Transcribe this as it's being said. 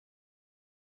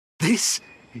This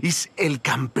is El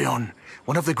Campeón,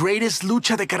 one of the greatest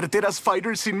lucha de carreteras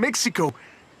fighters in Mexico.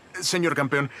 Señor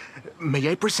Campeón,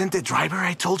 may I present the driver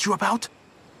I told you about?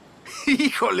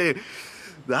 Híjole,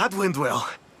 that went well.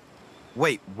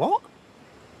 Wait, what?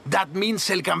 That means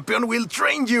El Campeón will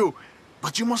train you.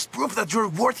 But you must prove that you're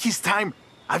worth his time.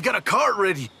 I've got a car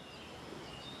ready.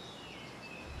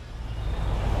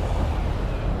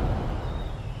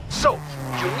 So,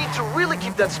 you need to really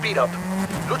keep that speed up.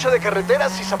 Lucha de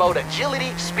carreteras is about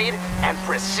agility, speed, and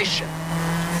precision.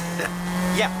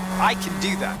 Yeah, I can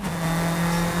do that.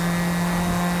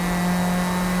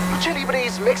 Lucha Libre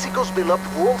is Mexico's beloved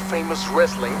world-famous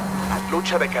wrestling, and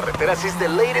Lucha de Carreteras is the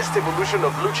latest evolution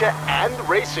of lucha and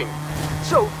racing.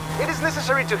 So, it is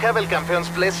necessary to have El Campeón's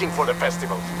blessing for the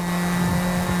festival.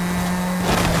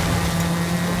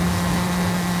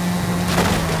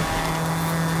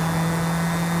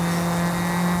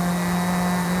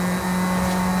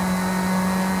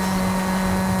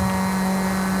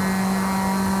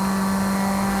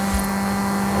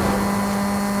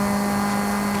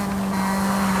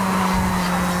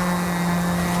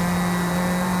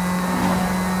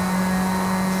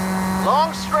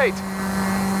 Long straight.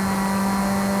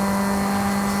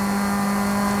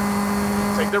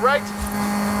 Take the right.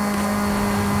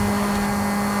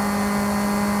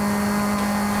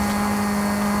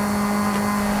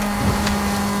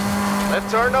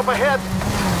 Left turn up ahead.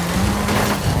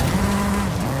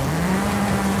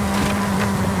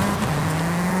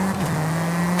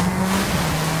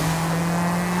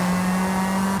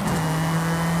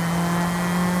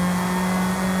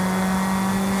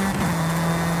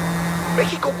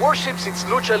 Mexico worships its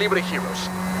Lucha Libre heroes.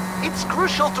 It's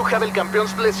crucial to have El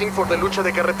Campeón's blessing for the Lucha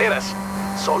de Carreteras.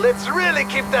 So let's really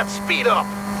keep that speed up.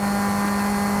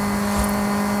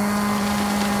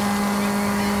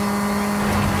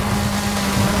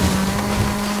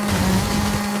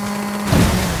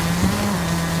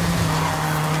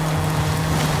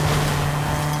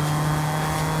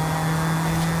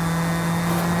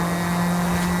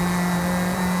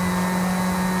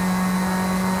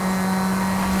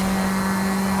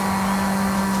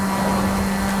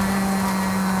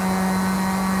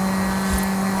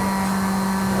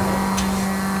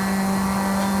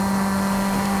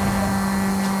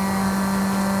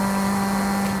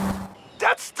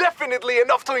 That's definitely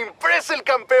enough to impress El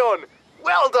Campeón!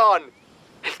 Well done!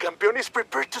 El Campeón is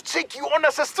prepared to take you on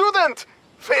as a student!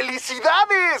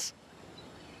 ¡Felicidades!